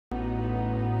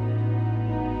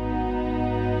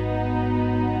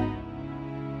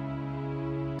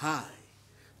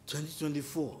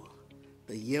2024,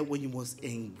 the year when you must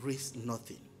embrace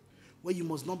nothing, where you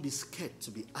must not be scared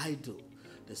to be idle.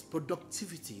 There's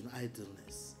productivity in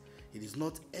idleness. It is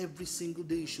not every single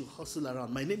day you should hustle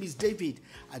around. My name is David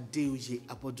Adeoye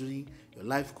Abodunrin, your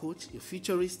life coach, your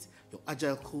futurist, your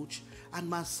agile coach, and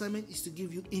my assignment is to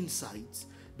give you insights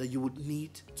that you would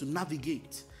need to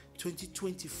navigate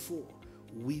 2024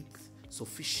 with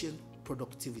sufficient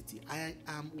productivity. I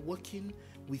am working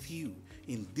with you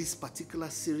in this particular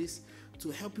series to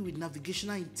help you with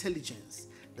navigational intelligence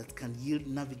that can yield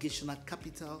navigational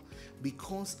capital,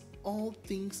 because all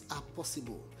things are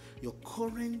possible. Your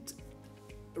current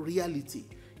reality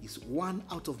is one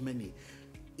out of many.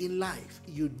 In life,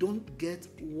 you don't get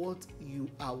what you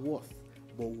are worth,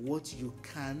 but what you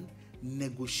can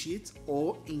negotiate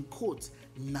or, in quotes,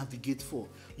 navigate for.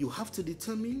 You have to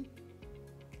determine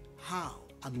how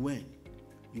and when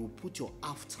you will put your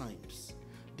half times.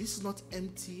 This is not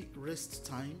empty rest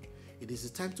time. It is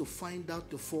a time to find out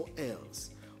the 4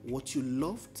 L's. What you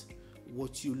loved,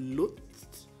 what you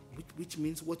loathed, which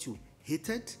means what you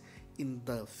hated in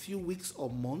the few weeks or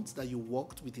months that you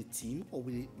worked with a team or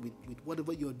with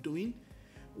whatever you're doing,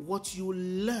 what you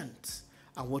learned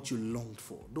and what you longed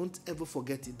for. Don't ever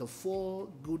forget it. The 4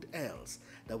 good L's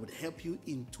that would help you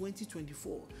in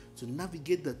 2024 to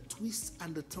navigate the twists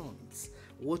and the turns.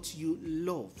 What you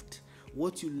loved,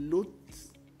 what you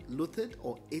loathed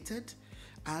or hated,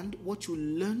 and what you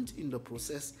learned in the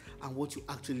process and what you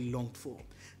actually longed for.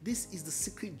 This is the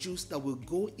secret juice that will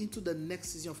go into the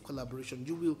next season of collaboration.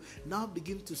 You will now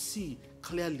begin to see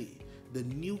clearly the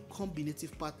new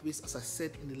combinative pathways, as I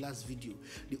said in the last video.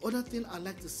 The other thing I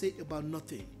like to say about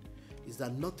nothing is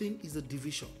that nothing is a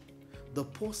division, the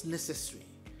pause necessary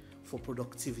for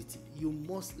productivity. You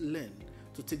must learn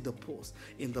to take the pause.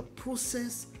 In the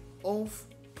process of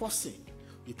pausing,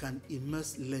 you can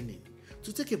immerse learning,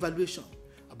 to take evaluation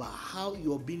about how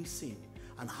you're being seen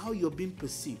and how you're being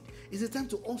perceived. It's a time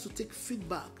to also take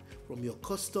feedback from your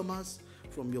customers,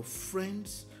 from your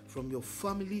friends, from your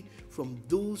family, from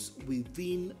those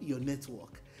within your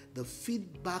network. The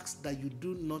feedbacks that you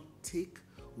do not take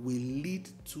will lead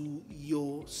to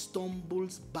your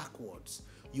stumbles backwards.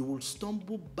 You will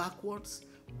stumble backwards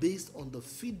based on the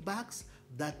feedbacks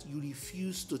that you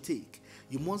refuse to take.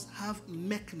 You must have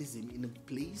mechanism in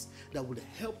place that would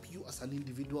help you as an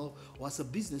individual or as a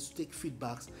business to take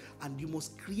feedbacks, and you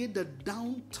must create the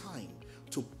downtime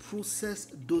to process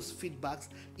those feedbacks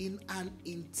in an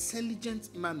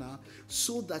intelligent manner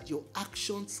so that your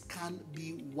actions can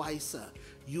be wiser.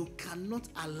 You cannot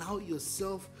allow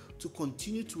yourself to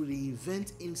continue to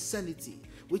reinvent insanity,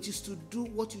 which is to do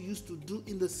what you used to do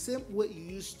in the same way you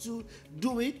used to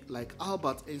do it, like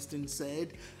Albert Einstein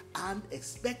said, and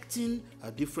expecting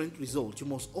a different result. You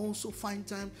must also find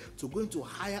time to go into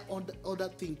higher order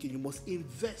thinking. You must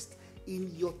invest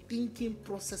in your thinking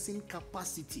processing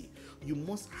capacity. You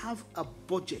must have a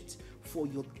budget for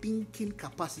your thinking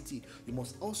capacity. You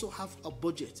must also have a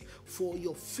budget for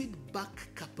your feedback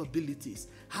capabilities.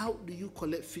 How do you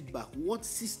collect feedback? What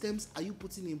systems are you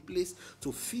putting in place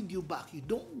to feed you back? You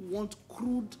don't want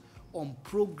crude,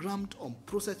 unprogrammed,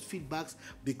 unprocessed feedbacks,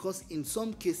 because in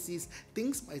some cases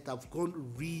things might have gone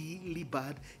really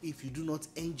bad if you do not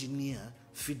engineer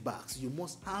feedbacks. You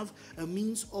must have a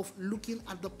means of looking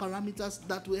at the parameters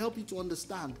that will help you to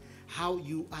understand how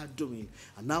you are doing.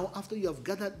 And now, after you have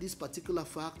gathered this particular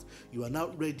fact, you are now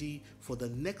ready for the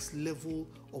next level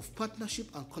of partnership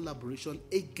and collaboration,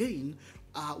 again,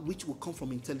 which will come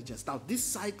from intelligence. Now, this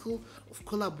cycle of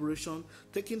collaboration,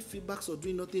 taking feedbacks or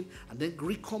doing nothing, and then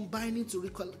recombining to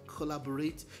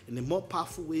collaborate in a more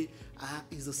powerful way,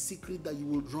 is a secret that you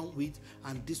will run with,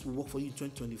 and this will work for you in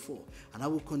 2024. And I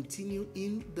will continue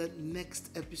in the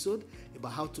next episode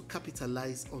about how to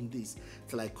capitalize on this.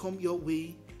 Till I come your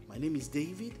way, my name is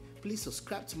David. Please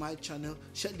subscribe to my channel,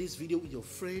 share this video with your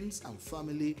friends and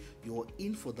family. You're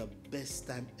in for the best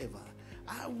time ever.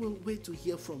 I will wait to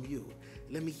hear from you.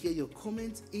 Let me hear your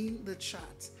comments in the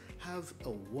chat. Have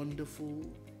a wonderful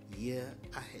year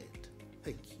ahead.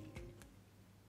 Thank you.